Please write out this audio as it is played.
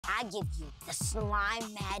I give you the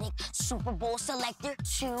Slime-Matic Super Bowl Selector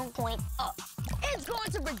 2.0. It's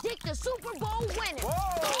going to predict the Super Bowl winner.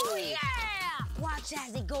 Whoa! Oh, yeah! Watch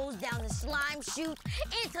as it goes down the slime chute,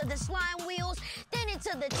 into the slime wheels, then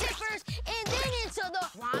into the tippers, and then into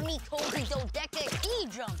the Wami Cozy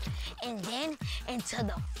dodecahedron, and then into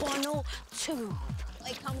the funnel tube.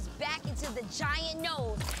 It comes back into the giant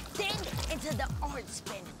nose, then into the art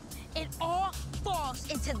spin. It all falls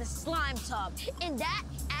into the slime tub, and that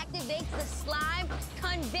activates the slime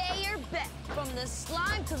conveyor belt. From the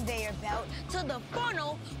slime conveyor belt to the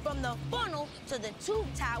funnel, from the funnel to the tube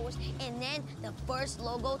towers, and then the first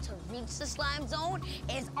logo to reach the slime zone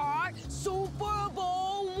is our Super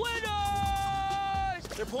Bowl winners!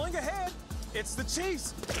 They're pulling ahead. It's the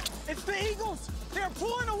Chiefs. It's the Eagles. They're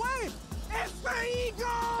pulling away. It's the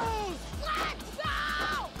Eagles! Let's